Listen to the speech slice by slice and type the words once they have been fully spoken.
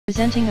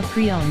Presenting a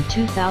pre-owned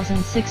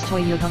 2006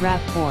 Toyota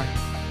RAV4.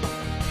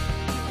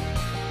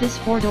 This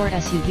four-door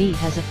SUV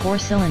has a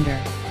 4-cylinder,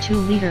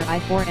 2-liter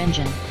i4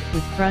 engine,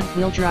 with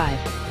front-wheel drive,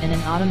 and an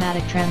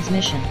automatic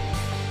transmission.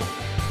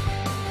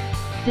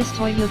 This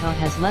Toyota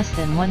has less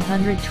than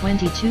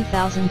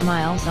 122,000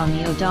 miles on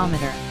the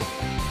odometer.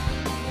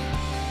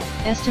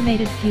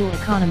 Estimated fuel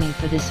economy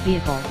for this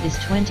vehicle is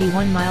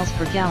 21 miles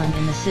per gallon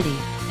in the city,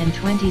 and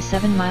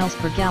 27 miles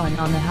per gallon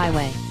on the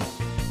highway.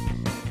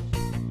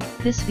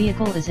 This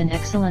vehicle is in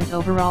excellent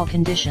overall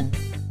condition.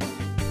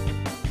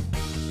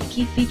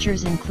 Key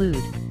features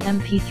include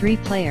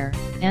MP3 player,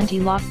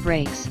 anti-lock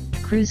brakes,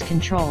 cruise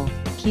control,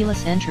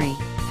 keyless entry,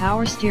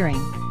 power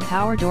steering,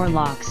 power door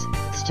locks,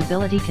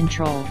 stability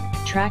control,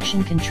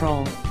 traction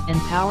control, and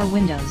power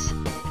windows.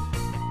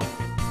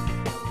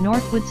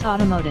 Northwoods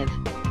Automotive,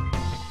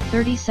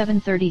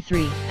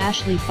 3733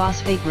 Ashley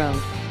Phosphate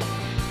Road,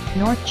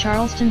 North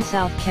Charleston,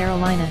 South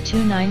Carolina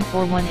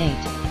 29418,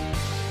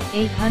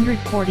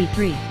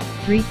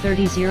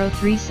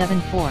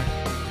 843-330-0374.